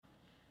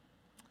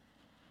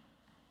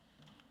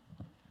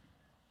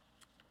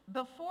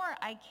Before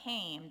I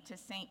came to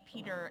St.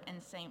 Peter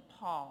and St.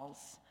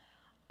 Paul's,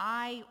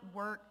 I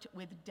worked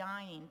with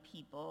dying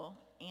people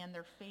and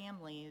their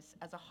families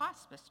as a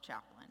hospice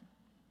chaplain.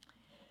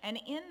 And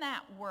in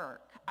that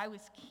work, I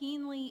was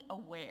keenly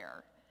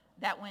aware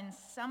that when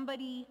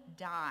somebody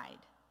died,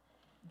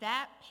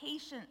 that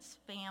patient's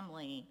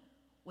family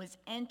was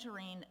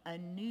entering a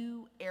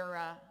new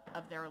era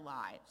of their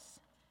lives.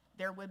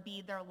 There would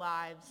be their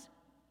lives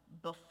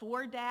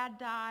before Dad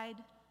died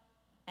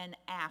and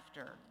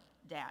after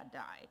Dad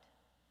died.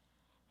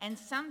 And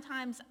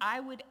sometimes I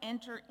would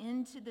enter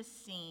into the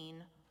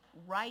scene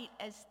right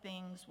as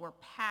things were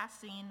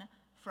passing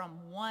from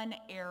one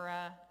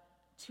era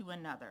to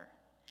another,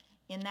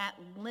 in that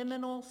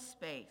liminal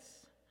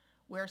space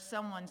where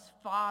someone's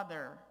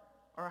father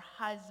or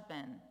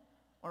husband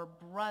or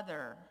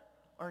brother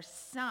or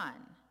son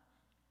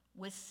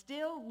was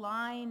still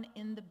lying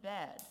in the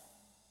bed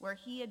where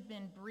he had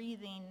been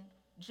breathing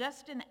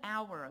just an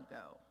hour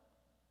ago,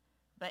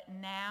 but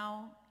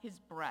now his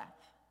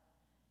breath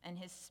and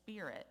his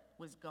spirit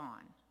was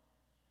gone.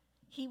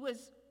 He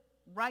was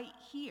right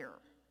here,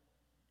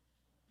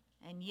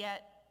 and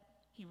yet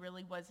he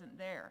really wasn't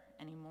there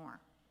anymore.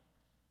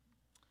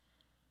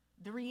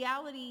 The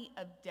reality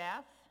of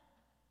death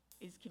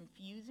is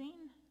confusing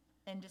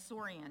and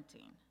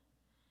disorienting.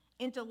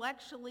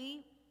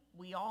 Intellectually,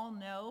 we all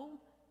know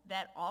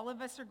that all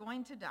of us are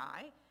going to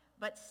die,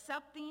 but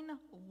something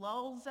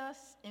lulls us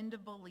into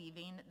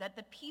believing that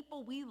the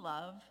people we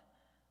love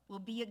will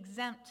be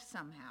exempt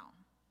somehow.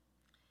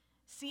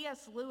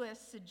 C.S. Lewis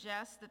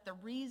suggests that the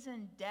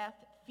reason death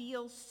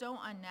feels so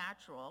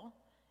unnatural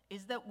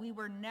is that we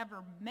were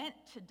never meant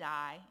to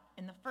die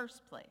in the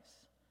first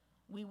place.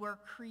 We were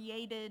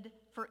created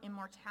for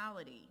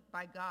immortality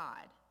by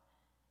God.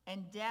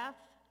 And death,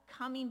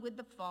 coming with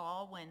the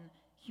fall when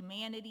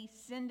humanity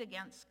sinned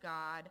against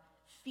God,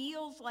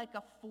 feels like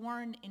a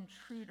foreign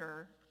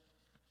intruder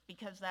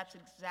because that's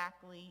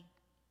exactly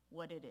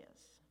what it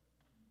is.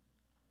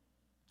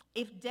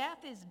 If death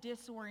is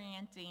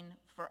disorienting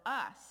for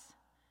us,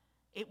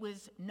 it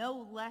was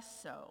no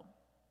less so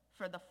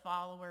for the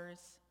followers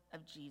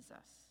of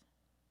Jesus.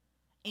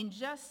 In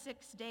just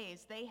 6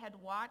 days, they had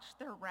watched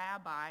their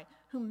rabbi,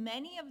 who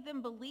many of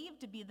them believed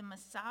to be the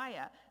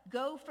Messiah,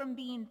 go from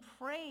being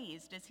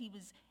praised as he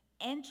was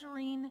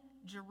entering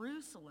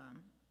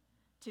Jerusalem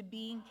to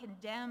being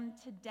condemned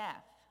to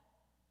death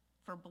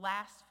for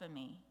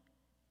blasphemy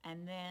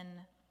and then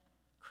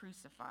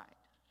crucified.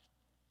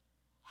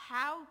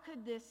 How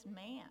could this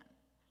man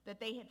that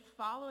they had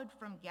followed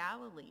from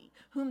Galilee,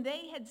 whom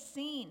they had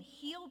seen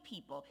heal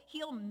people,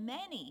 heal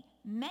many,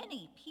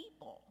 many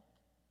people,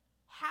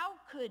 how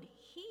could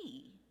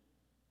he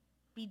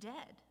be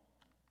dead?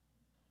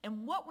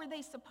 And what were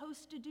they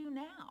supposed to do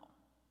now?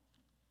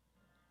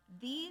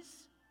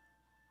 These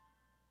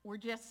were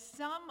just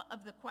some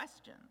of the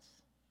questions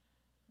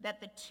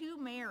that the two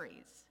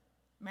Marys,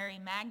 Mary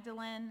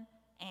Magdalene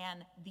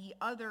and the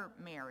other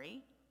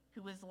Mary,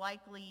 who was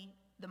likely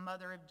the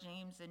mother of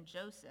James and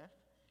Joseph,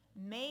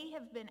 may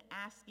have been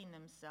asking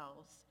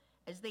themselves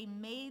as they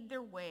made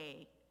their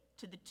way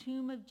to the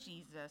tomb of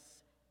Jesus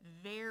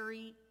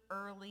very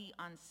early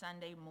on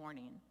Sunday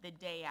morning, the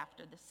day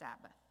after the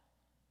Sabbath.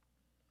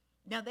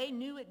 Now, they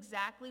knew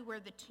exactly where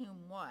the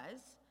tomb was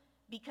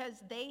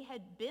because they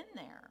had been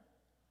there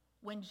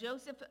when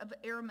Joseph of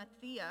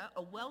Arimathea,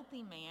 a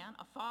wealthy man,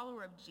 a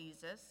follower of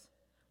Jesus,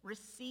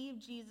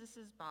 received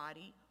Jesus'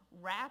 body,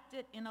 wrapped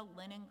it in a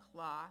linen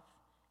cloth,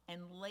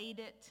 and laid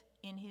it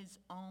in his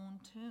own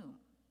tomb.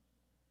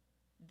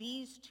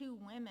 These two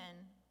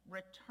women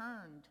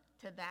returned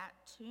to that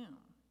tomb.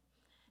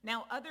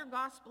 Now, other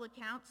gospel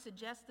accounts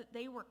suggest that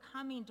they were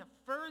coming to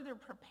further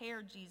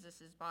prepare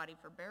Jesus' body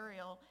for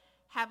burial,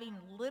 having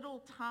little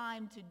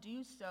time to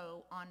do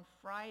so on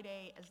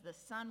Friday as the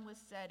sun was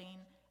setting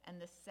and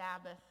the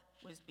Sabbath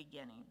was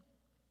beginning.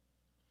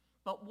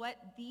 But what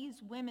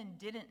these women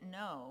didn't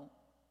know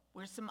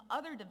were some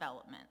other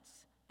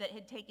developments that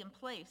had taken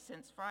place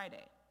since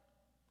Friday.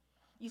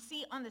 You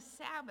see, on the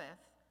Sabbath,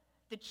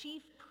 the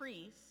chief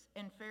priests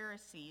and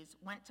Pharisees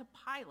went to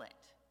Pilate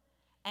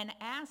and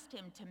asked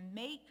him to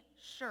make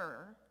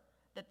sure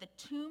that the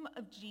tomb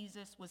of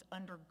Jesus was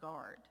under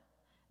guard.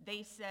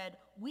 They said,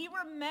 "We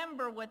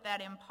remember what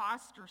that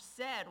impostor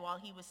said while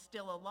he was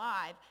still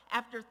alive.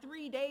 After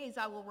 3 days,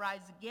 I will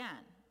rise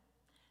again.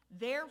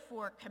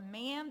 Therefore,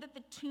 command that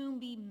the tomb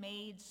be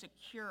made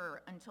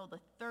secure until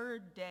the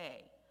 3rd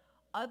day.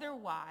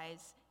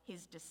 Otherwise,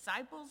 his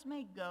disciples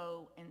may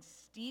go and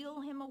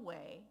steal him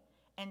away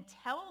and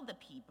tell the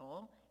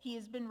people he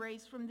has been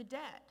raised from the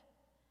dead.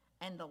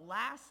 And the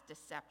last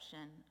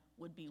deception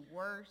would be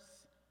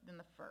worse than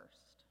the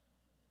first."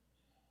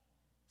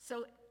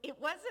 So it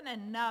wasn't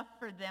enough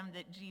for them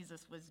that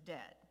Jesus was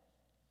dead.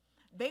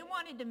 They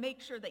wanted to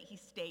make sure that he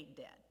stayed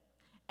dead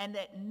and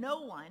that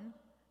no one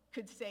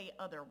could say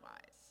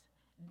otherwise.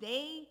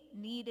 They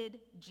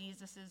needed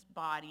Jesus'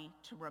 body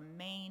to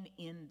remain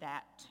in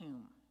that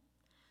tomb.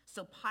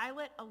 So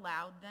Pilate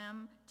allowed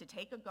them to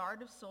take a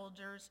guard of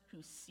soldiers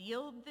who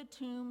sealed the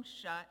tomb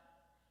shut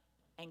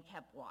and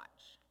kept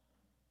watch.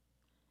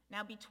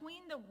 Now,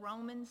 between the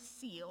Roman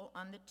seal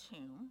on the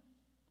tomb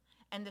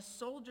and the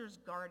soldiers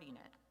guarding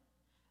it,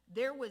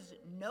 there was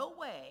no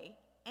way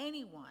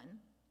anyone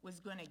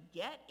was going to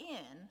get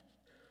in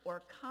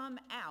or come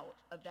out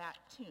of that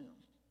tomb,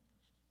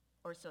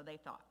 or so they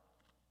thought.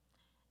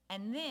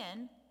 And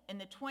then, in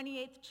the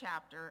 28th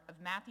chapter of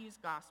Matthew's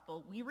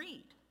Gospel, we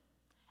read,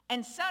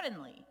 "And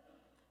suddenly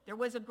there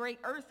was a great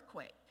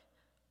earthquake,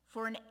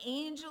 for an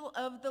angel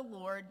of the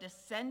Lord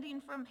descending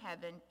from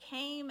heaven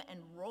came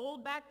and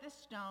rolled back the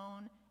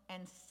stone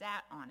and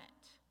sat on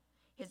it.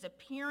 His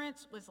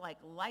appearance was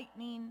like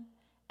lightning,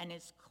 and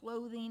his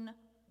clothing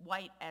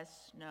white as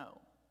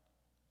snow."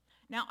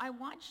 Now, I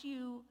want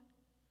you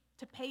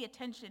to pay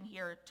attention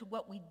here to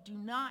what we do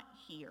not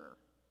hear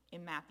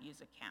in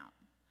Matthew's account.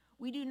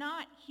 We do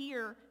not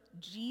hear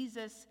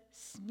Jesus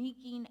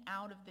sneaking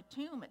out of the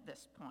tomb at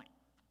this point.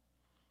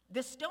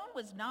 The stone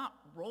was not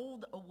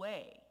rolled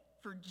away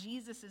for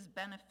Jesus'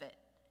 benefit.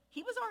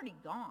 He was already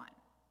gone.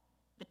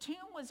 The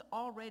tomb was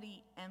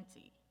already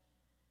empty.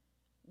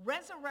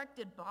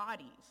 Resurrected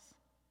bodies,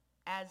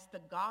 as the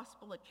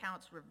gospel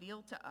accounts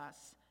reveal to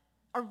us,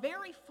 are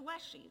very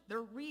fleshy.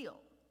 They're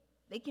real.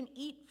 They can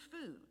eat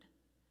food,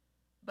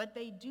 but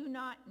they do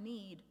not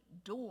need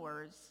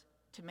doors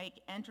to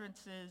make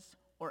entrances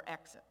or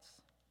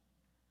exits.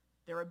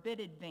 They're a bit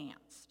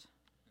advanced.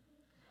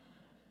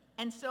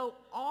 And so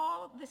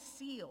all the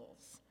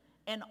seals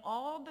and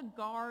all the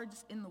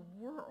guards in the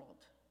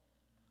world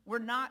were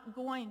not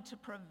going to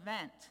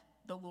prevent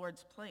the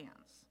Lord's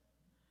plans.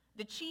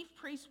 The chief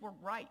priests were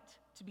right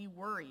to be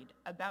worried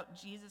about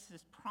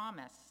Jesus'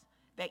 promise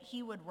that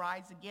he would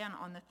rise again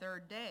on the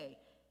third day.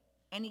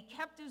 And he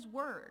kept his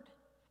word,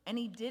 and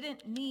he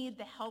didn't need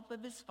the help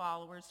of his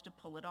followers to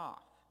pull it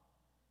off.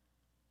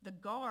 The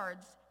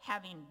guards,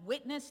 having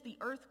witnessed the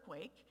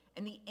earthquake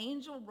and the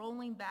angel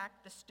rolling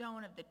back the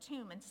stone of the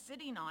tomb and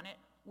sitting on it,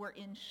 were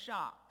in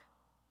shock.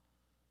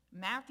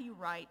 Matthew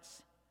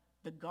writes,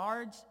 "The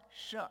guards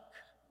shook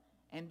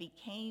and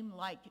became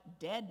like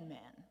dead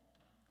men."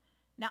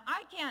 Now,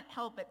 I can't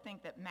help but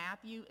think that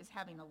Matthew is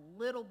having a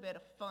little bit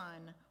of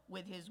fun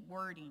with his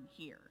wording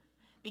here,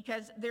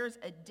 because there's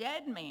a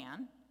dead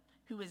man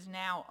who is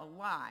now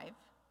alive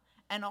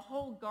and a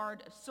whole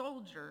guard of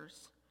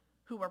soldiers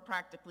who are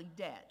practically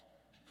dead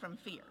from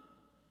fear.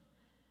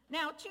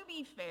 Now, to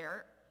be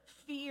fair,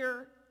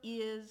 fear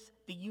is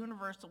the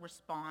universal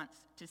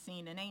response to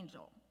seeing an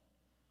angel.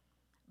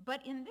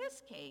 But in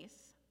this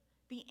case,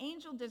 the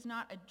angel does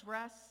not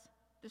address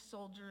the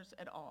soldiers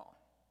at all.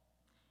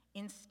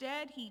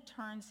 Instead, he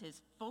turns his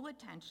full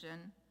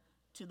attention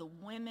to the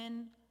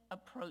women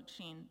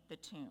approaching the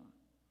tomb.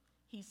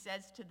 He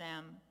says to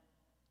them,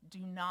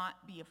 "Do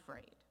not be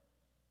afraid.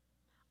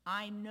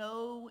 I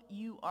know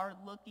you are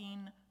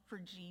looking for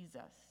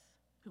Jesus,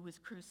 who was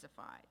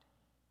crucified.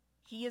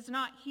 He is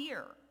not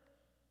here,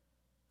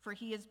 for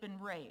he has been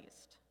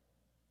raised,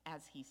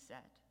 as he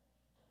said."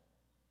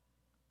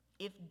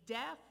 If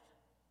death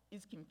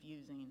is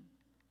confusing,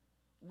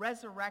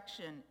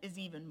 resurrection is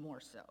even more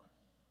so.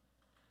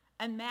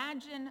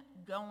 Imagine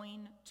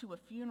going to a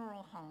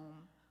funeral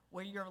home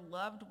where your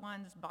loved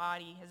one's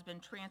body has been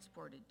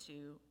transported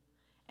to,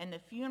 and the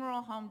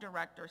funeral home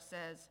director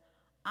says,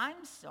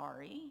 "I'm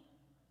sorry,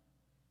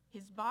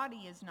 his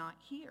body is not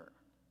here,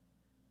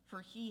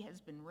 for he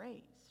has been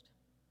raised."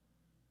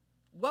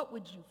 What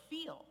would you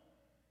feel?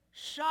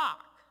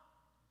 Shock,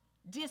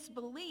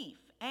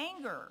 disbelief,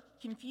 anger,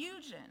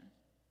 confusion.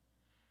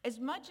 As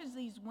much as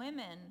these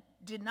women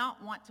did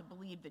not want to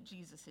believe that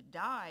Jesus had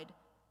died,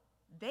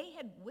 they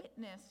had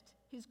witnessed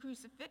his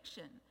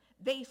crucifixion.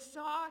 They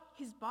saw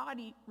his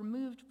body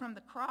removed from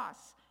the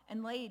cross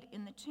and laid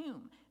in the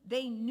tomb.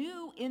 They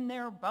knew in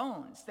their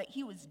bones that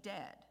he was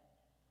dead.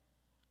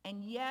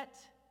 And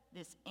yet,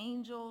 this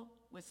angel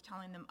was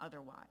telling them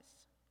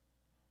otherwise.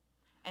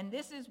 And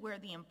this is where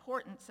the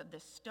importance of the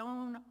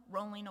stone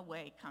rolling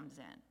away comes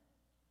in.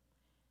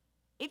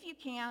 If you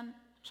can,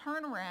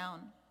 turn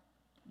around,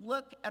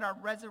 look at our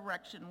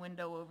resurrection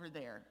window over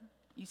there.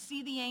 You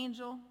see the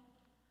angel?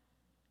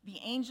 The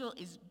angel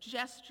is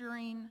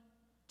gesturing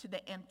to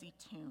the empty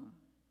tomb.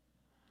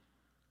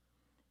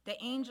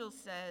 The angel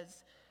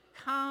says,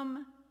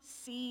 "Come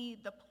see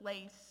the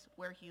place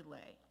where he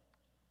lay."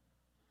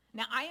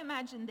 Now, I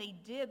imagine they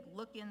did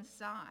look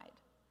inside,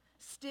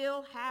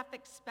 still half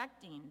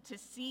expecting to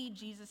see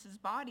Jesus'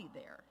 body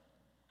there.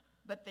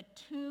 But the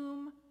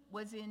tomb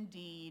was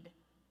indeed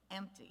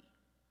empty.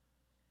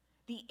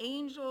 The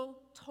angel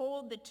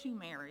told the two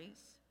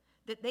Marys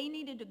that they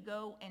needed to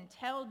go and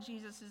tell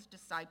Jesus'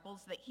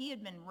 disciples that he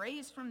had been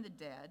raised from the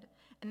dead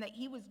and that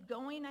he was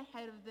going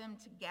ahead of them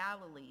to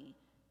Galilee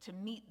to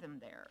meet them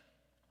there.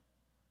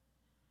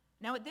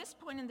 Now, at this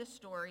point in the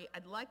story,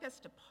 I'd like us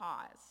to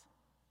pause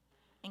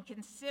and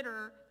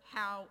consider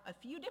how a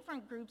few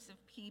different groups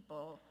of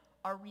people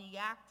are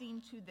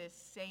reacting to this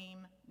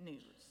same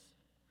news.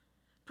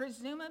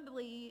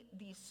 Presumably,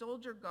 the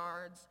soldier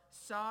guards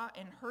saw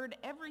and heard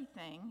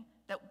everything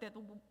that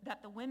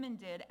the women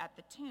did at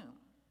the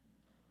tomb.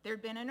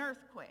 There'd been an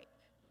earthquake,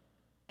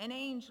 an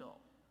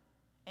angel,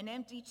 an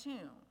empty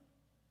tomb.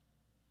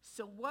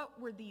 So what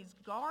were these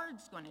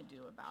guards going to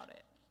do about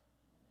it?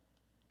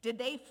 Did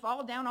they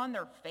fall down on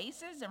their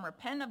faces and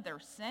repent of their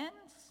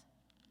sins?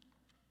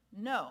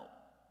 No.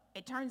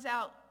 It turns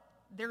out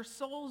their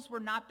souls were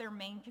not their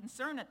main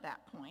concern at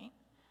that point,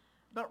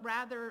 but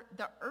rather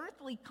the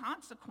earthly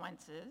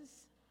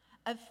consequences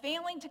of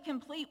failing to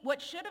complete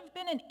what should have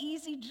been an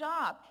easy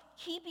job,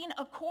 keeping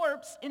a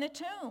corpse in a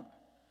tomb.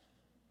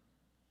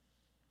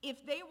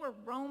 If they were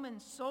Roman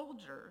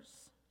soldiers,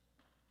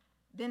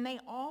 then they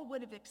all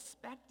would have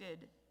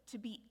expected to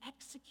be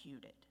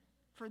executed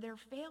for their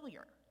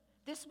failure.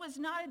 This was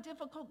not a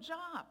difficult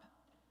job.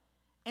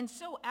 And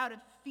so out of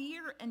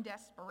fear and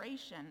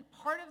desperation,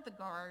 part of the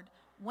guard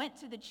went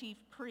to the chief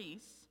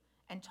priests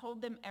and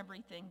told them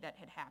everything that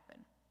had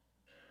happened.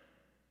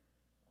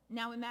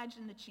 Now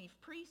imagine the chief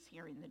priests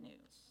hearing the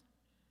news.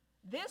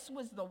 This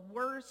was the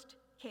worst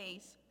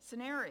case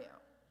scenario.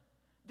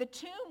 The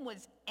tomb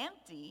was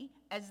empty,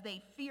 as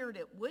they feared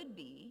it would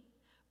be,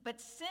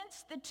 but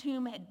since the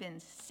tomb had been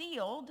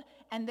sealed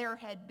and there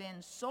had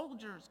been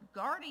soldiers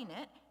guarding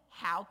it,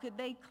 how could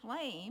they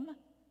claim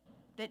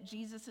that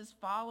Jesus'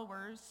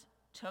 followers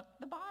took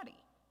the body?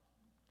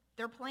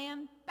 Their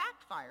plan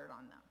backfired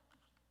on them.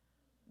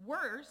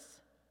 Worse,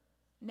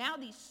 now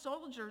these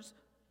soldiers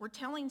were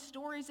telling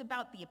stories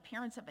about the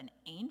appearance of an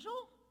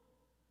angel?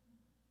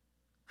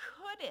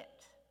 Could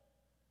it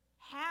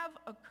have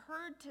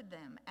occurred to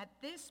them at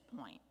this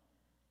point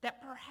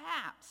that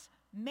perhaps,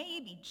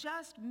 maybe,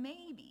 just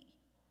maybe,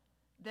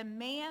 the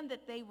man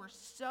that they were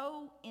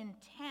so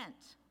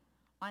intent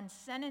on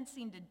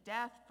sentencing to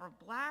death for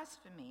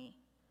blasphemy,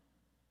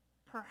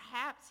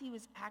 perhaps he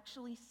was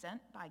actually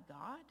sent by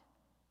God?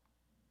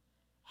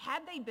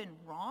 Had they been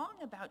wrong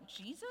about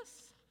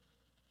Jesus?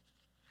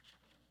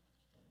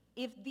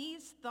 If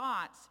these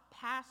thoughts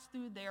passed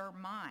through their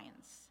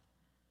minds,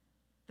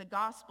 the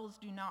Gospels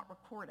do not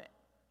record it.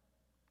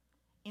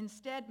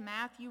 Instead,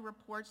 Matthew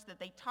reports that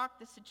they talked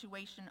the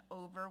situation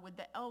over with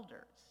the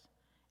elders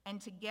and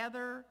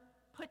together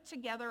put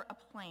together a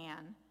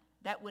plan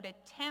that would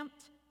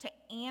attempt to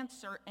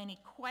answer any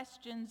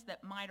questions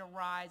that might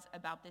arise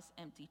about this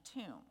empty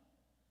tomb.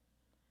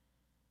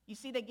 You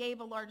see, they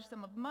gave a large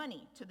sum of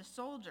money to the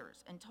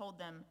soldiers and told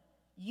them,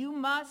 "You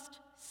must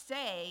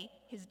say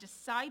his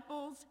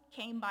disciples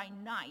came by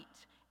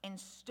night and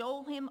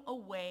stole him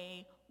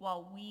away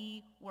while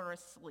we were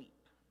asleep."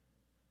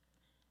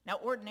 Now,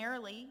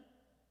 ordinarily,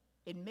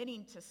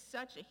 admitting to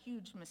such a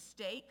huge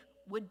mistake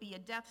would be a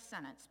death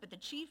sentence, but the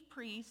chief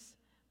priests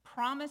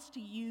promised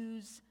to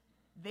use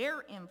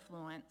their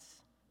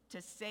influence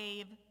to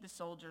save the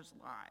soldiers'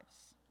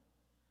 lives.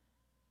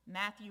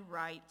 Matthew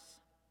writes,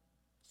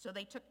 "So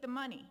they took the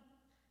money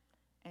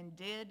and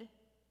did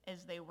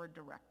as they were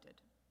directed."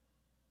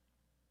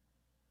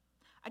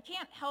 I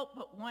can't help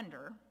but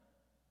wonder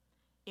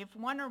if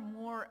one or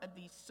more of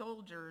these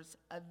soldiers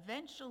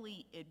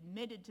eventually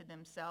admitted to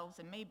themselves,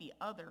 and maybe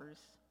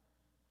others,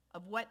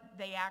 of what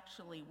they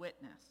actually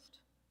witnessed.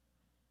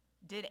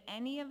 Did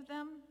any of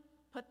them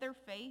put their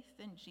faith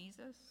in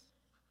Jesus?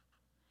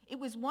 It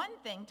was one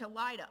thing to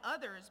lie to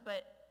others,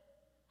 but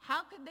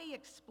how could they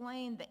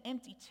explain the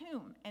empty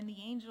tomb and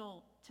the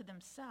angel to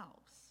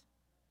themselves?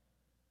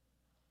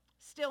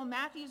 Still,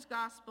 Matthew's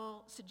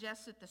gospel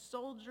suggests that the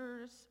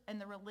soldiers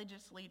and the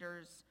religious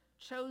leaders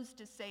chose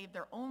to save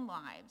their own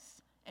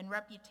lives and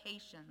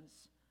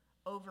reputations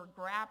over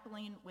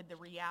grappling with the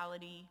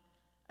reality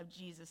of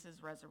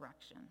Jesus'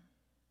 resurrection.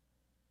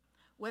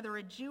 Whether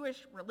a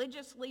Jewish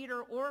religious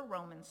leader or a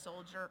Roman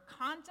soldier,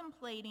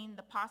 contemplating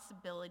the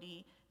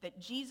possibility that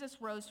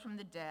Jesus rose from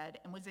the dead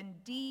and was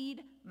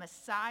indeed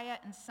Messiah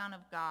and Son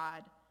of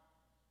God,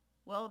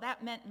 well,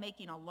 that meant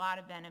making a lot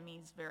of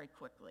enemies very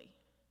quickly.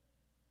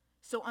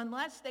 So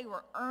unless they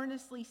were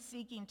earnestly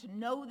seeking to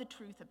know the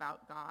truth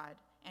about God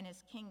and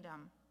his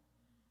kingdom,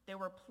 there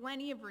were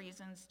plenty of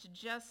reasons to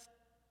just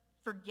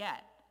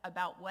forget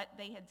about what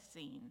they had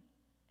seen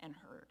and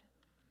heard.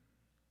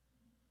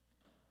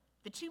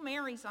 The two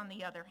Marys, on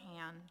the other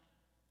hand,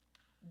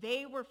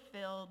 they were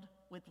filled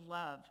with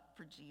love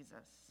for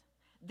Jesus.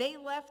 They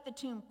left the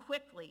tomb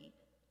quickly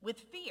with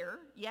fear,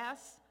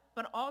 yes,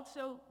 but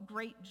also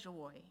great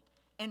joy,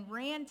 and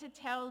ran to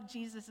tell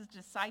Jesus'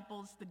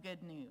 disciples the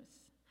good news.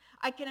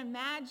 I can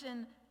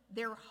imagine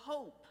their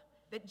hope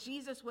that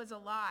Jesus was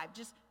alive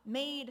just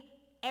made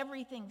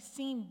everything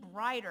seem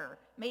brighter,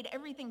 made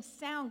everything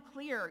sound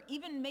clearer,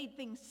 even made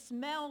things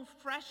smell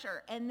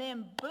fresher, and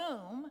then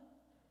boom,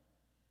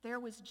 there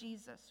was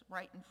Jesus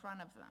right in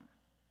front of them,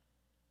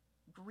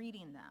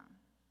 greeting them.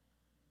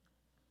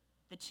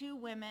 The two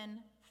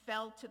women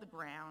fell to the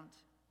ground,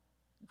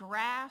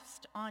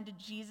 grasped onto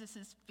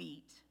Jesus'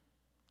 feet,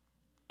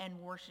 and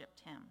worshiped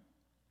him.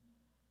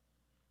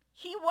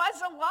 He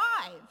was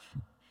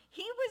alive.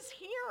 He was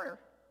here.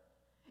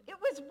 It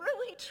was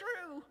really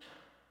true.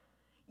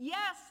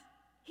 Yes,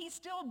 he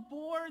still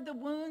bore the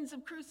wounds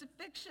of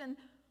crucifixion,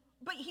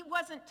 but he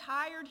wasn't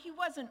tired. He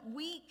wasn't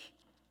weak.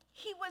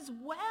 He was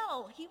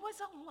well. He was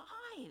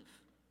alive.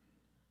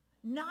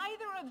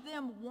 Neither of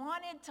them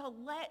wanted to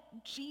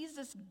let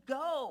Jesus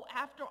go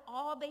after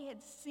all they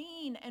had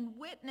seen and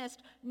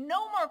witnessed.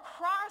 No more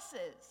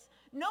crosses,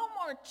 no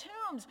more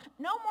tombs,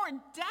 no more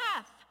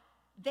death.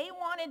 They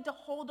wanted to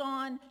hold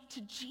on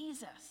to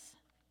Jesus.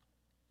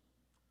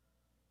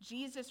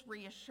 Jesus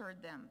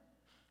reassured them,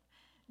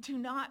 "Do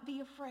not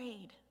be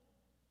afraid.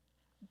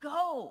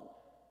 Go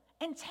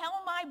and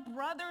tell my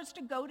brothers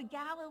to go to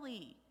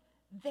Galilee.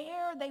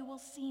 There they will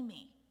see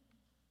me."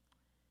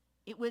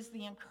 It was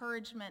the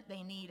encouragement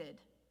they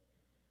needed.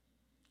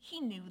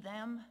 He knew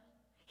them,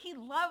 he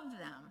loved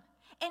them,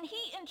 and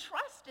he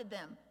entrusted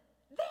them,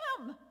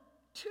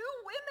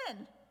 two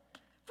women,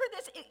 for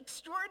this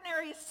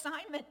extraordinary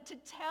assignment to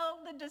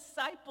tell the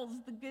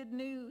disciples the good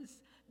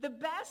news, the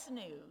best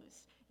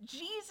news.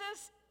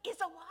 Jesus is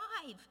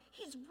alive,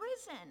 he's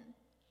risen.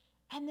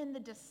 And then the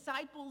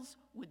disciples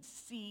would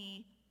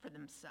see for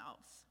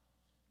themselves.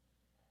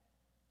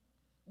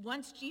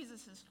 Once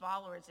Jesus'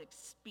 followers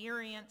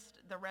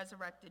experienced the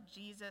resurrected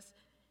Jesus,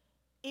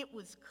 it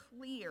was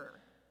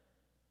clear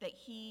that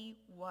he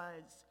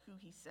was who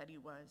he said he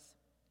was.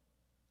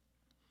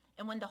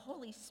 And when the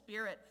Holy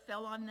Spirit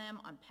fell on them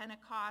on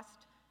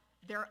Pentecost,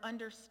 their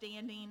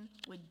understanding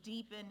would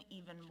deepen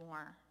even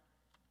more.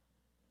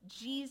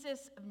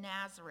 Jesus of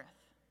Nazareth,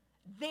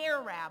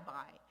 their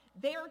rabbi,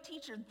 their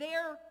teacher,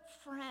 their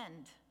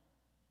friend,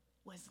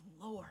 was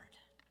Lord.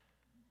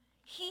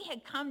 He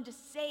had come to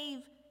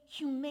save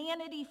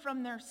humanity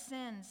from their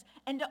sins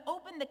and to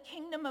open the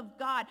kingdom of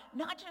God,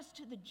 not just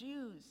to the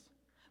Jews,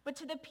 but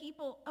to the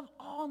people of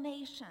all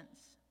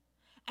nations.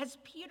 As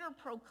Peter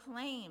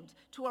proclaimed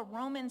to a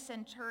Roman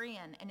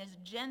centurion and his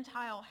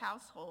Gentile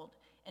household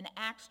in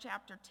Acts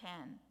chapter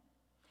 10,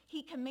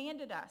 he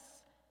commanded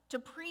us to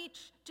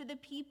preach to the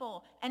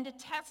people and to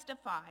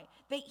testify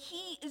that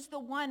he is the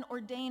one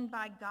ordained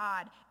by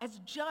God as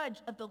judge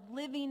of the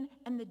living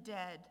and the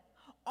dead.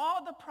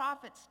 All the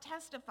prophets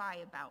testify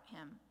about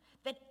him,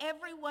 that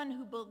everyone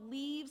who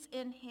believes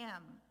in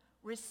him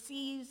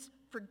receives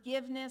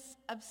forgiveness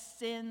of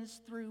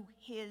sins through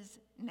his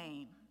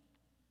name.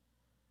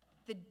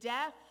 The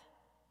death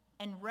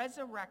and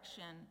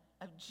resurrection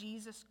of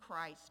Jesus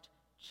Christ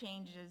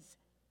changes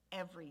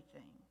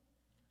everything.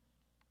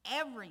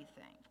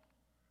 Everything.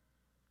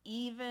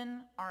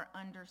 Even our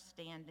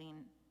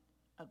understanding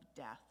of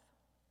death.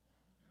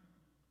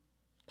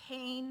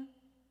 Pain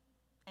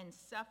and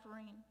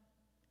suffering,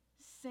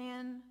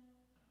 sin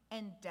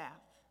and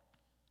death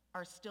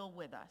are still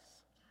with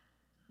us.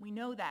 We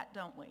know that,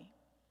 don't we?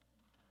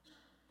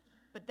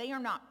 But they are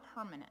not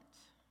permanent.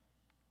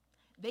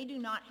 They do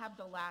not have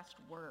the last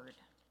word.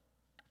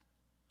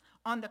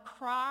 On the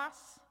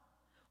cross,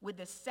 with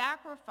the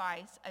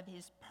sacrifice of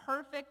his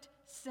perfect,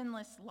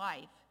 sinless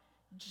life,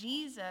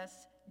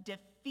 Jesus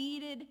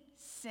defeated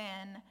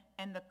sin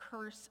and the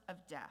curse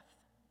of death.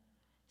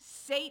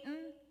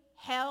 Satan,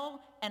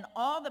 hell, and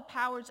all the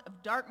powers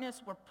of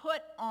darkness were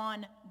put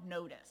on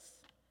notice.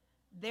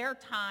 Their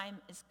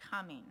time is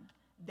coming.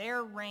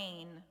 Their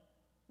reign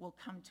will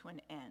come to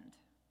an end.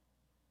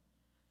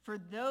 For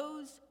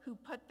those who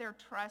put their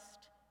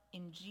trust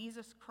in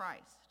Jesus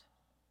Christ,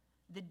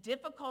 the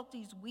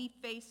difficulties we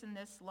face in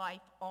this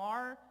life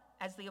are,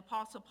 as the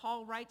Apostle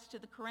Paul writes to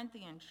the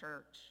Corinthian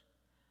church,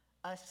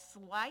 a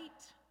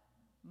slight,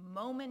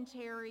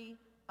 momentary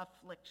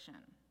affliction,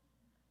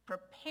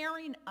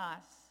 preparing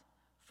us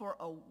for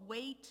a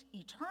weight,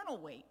 eternal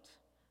weight,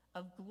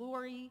 of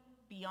glory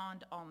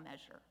beyond all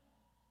measure.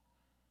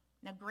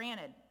 Now,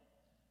 granted,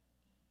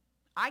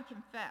 I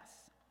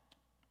confess,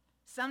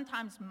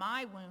 sometimes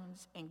my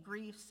wounds and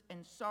griefs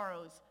and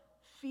sorrows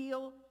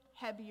feel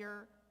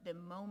heavier than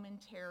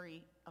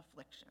momentary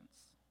afflictions.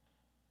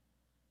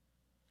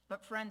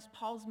 But friends,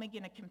 Paul's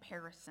making a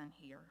comparison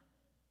here.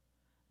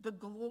 The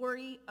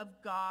glory of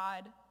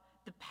God,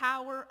 the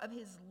power of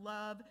his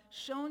love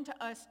shown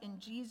to us in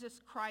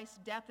Jesus Christ's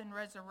death and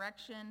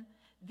resurrection,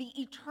 the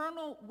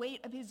eternal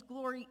weight of his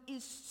glory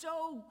is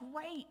so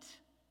great.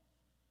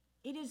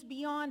 It is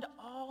beyond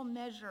all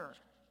measure.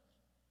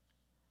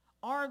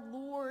 Our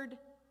Lord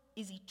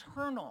is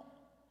eternal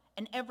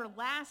and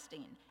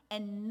everlasting,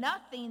 and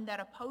nothing that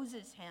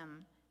opposes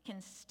him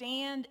can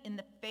stand in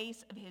the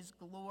face of his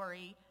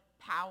glory,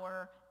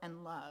 power,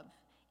 and love.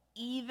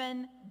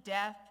 Even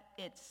death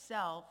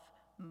itself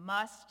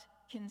must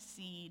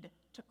concede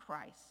to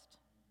Christ.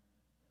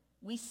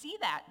 We see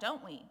that,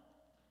 don't we?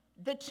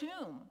 The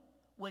tomb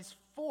was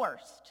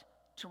forced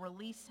to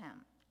release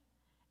him.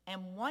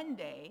 And one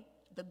day,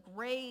 the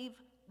grave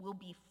will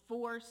be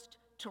forced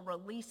to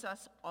release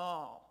us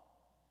all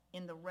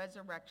in the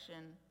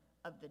resurrection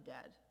of the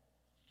dead.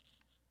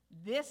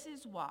 This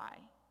is why,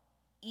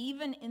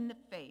 even in the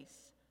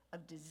face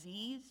of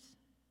disease,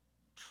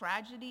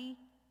 tragedy,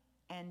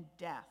 and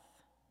death,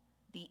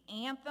 the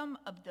anthem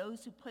of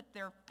those who put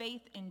their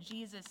faith in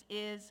Jesus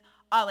is,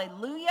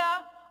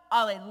 Alleluia,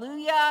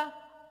 Alleluia,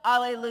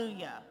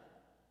 Alleluia.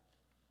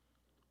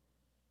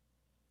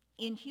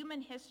 In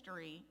human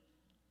history,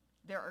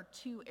 there are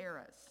two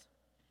eras: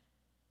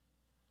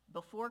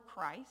 before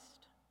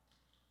Christ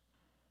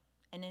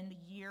and in the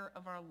year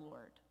of our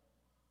Lord.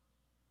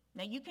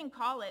 Now, you can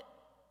call it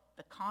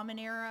the Common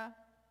Era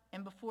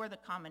and before the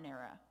Common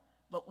Era,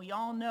 but we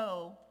all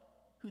know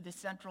who the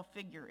central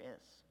figure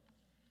is.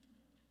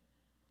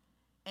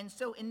 And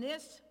so in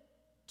this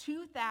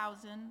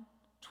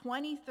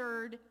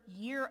 2023rd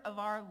year of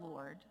our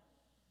Lord,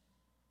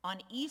 on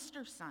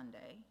Easter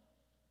Sunday,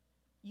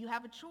 you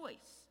have a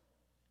choice.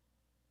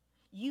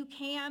 You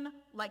can,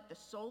 like the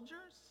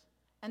soldiers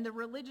and the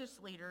religious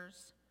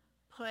leaders,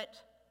 put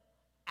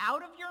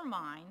out of your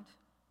mind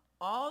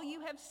all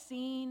you have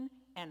seen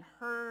and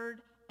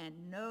heard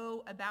and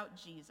know about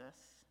Jesus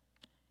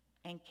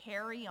and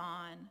carry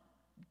on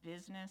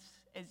business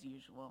as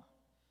usual.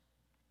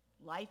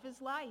 Life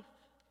is life.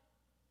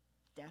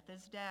 Death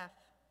is death.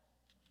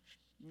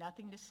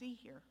 Nothing to see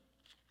here.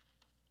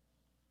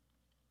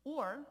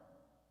 Or,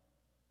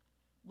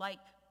 like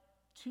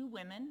two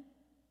women,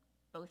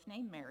 both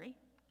named Mary,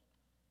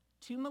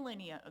 2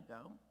 millennia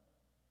ago,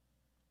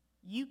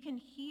 you can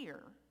hear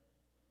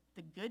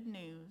the good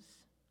news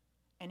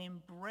and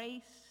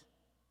embrace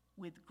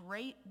with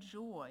great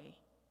joy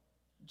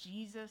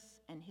Jesus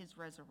and his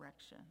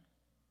resurrection.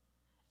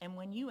 And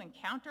when you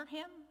encounter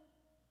him,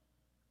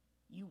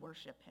 you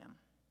worship him.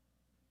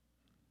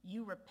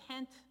 You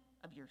repent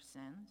of your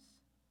sins,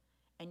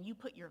 and you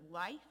put your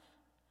life,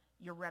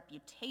 your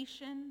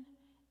reputation,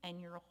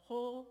 and your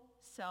whole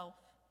self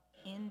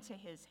into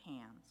his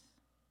hands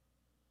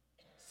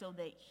so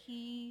that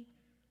he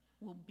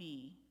will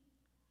be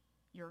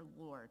your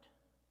Lord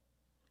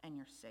and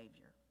your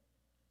Savior.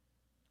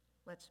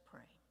 Let's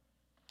pray.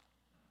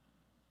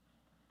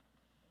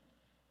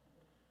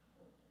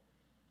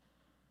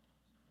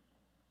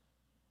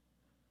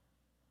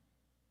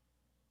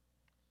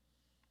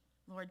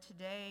 Lord,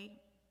 today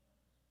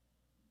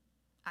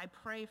I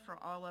pray for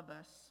all of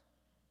us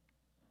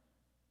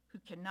who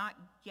cannot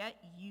get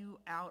you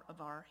out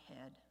of our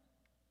head.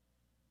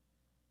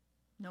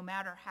 No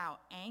matter how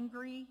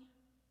angry,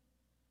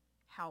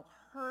 how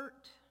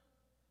hurt,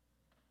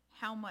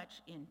 how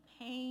much in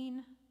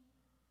pain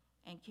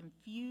and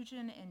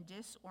confusion and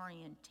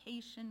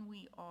disorientation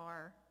we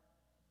are,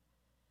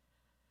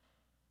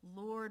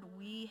 Lord,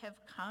 we have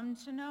come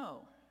to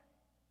know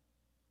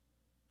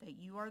that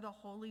you are the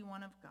Holy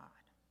One of God.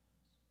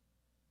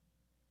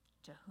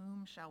 To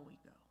whom shall we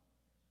go?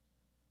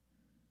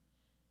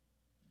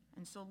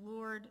 And so,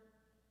 Lord,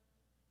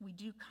 we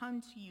do come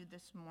to you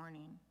this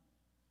morning,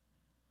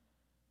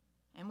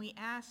 and we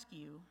ask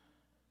you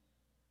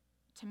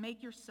to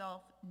make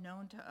yourself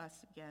known to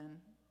us again,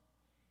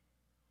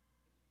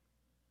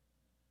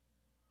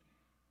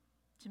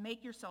 to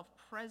make yourself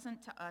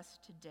present to us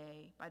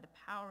today by the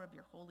power of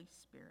your Holy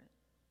Spirit,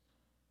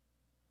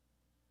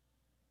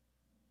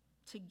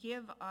 to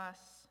give us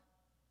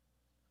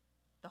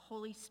the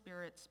Holy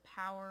Spirit's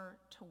power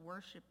to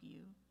worship you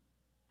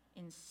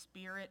in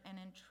spirit and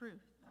in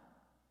truth,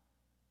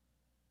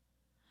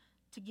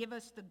 to give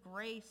us the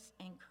grace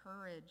and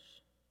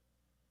courage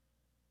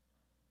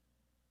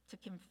to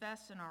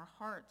confess in our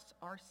hearts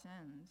our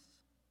sins.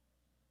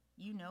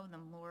 You know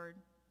them, Lord.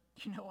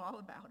 You know all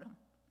about them.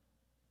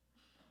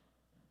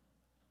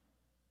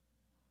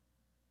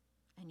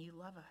 And you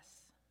love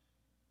us.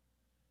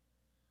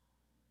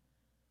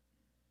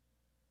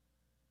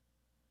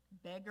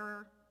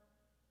 Beggar,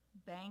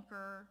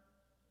 banker,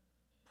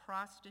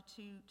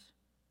 prostitute,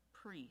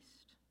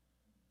 priest.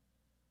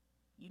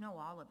 You know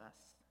all of us.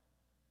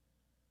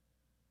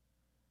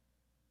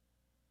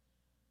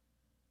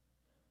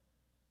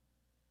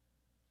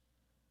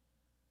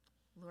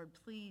 Lord,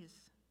 please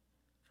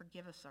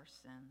forgive us our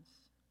sins.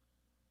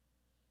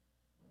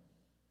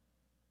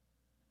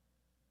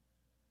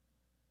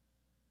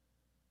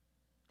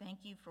 Thank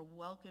you for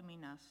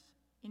welcoming us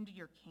into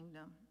your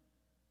kingdom.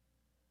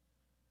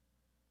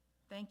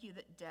 Thank you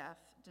that death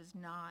does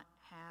not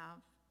have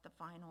the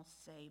final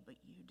say, but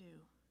you do.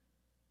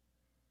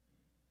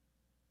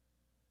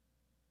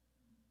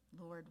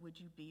 Lord, would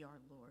you be our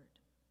Lord?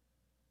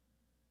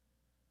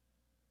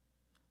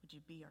 Would you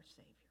be our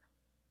Savior?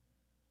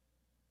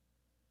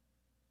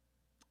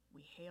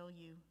 We hail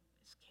you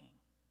as King.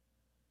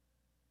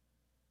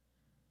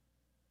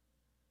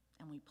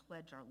 And we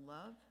pledge our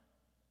love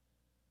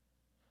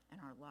and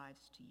our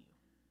lives to you.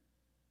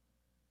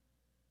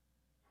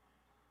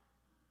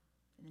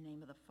 In the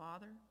name of the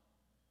Father,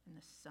 and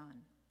the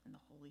Son, and the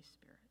Holy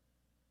Spirit.